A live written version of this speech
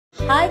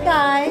Hi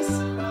guys,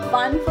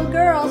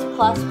 Fun4Girls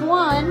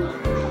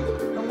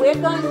 +1. And we're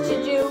going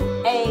to do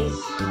a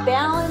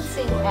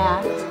balancing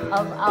act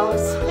of our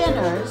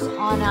spinners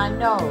on our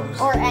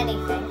nose. Or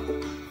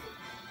anything.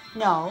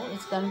 No,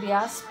 it's going to be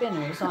our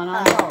spinners on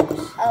our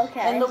nose.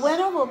 Okay. And the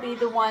winner will be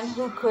the one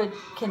who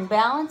can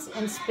balance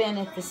and spin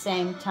at the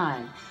same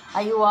time.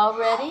 Are you all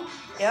ready?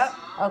 Yep.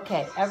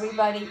 Okay,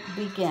 everybody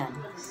begin.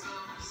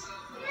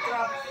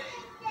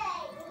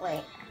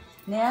 Wait.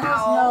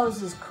 Nana's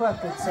nose is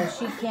crooked, so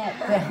she can't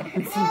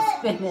balance and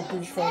spin at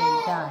the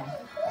same time.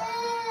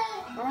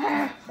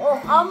 Oh,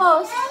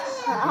 almost.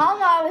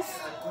 Almost.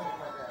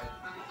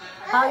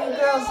 How you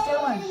girls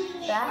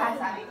doing? That's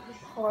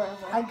horrible.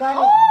 I got it.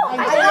 Oh, I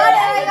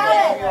got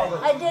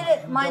it. I did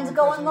it. Mine's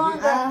going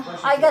longer.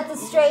 I got the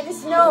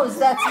straightest nose.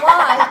 That's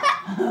why.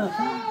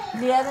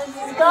 Nana's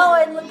is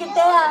going. Look at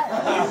that.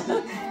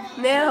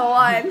 Nana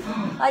won.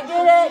 I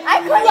did it. I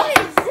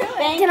couldn't do it.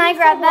 Thank Can you I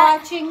grab for that?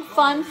 watching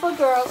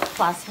Fun4Girls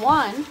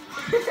 +1.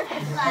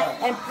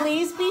 And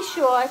please be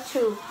sure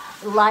to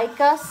like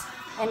us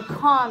and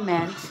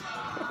comment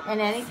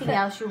and anything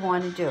else you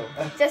want to do.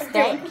 Just do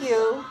it. Thank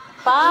you.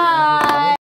 Bye.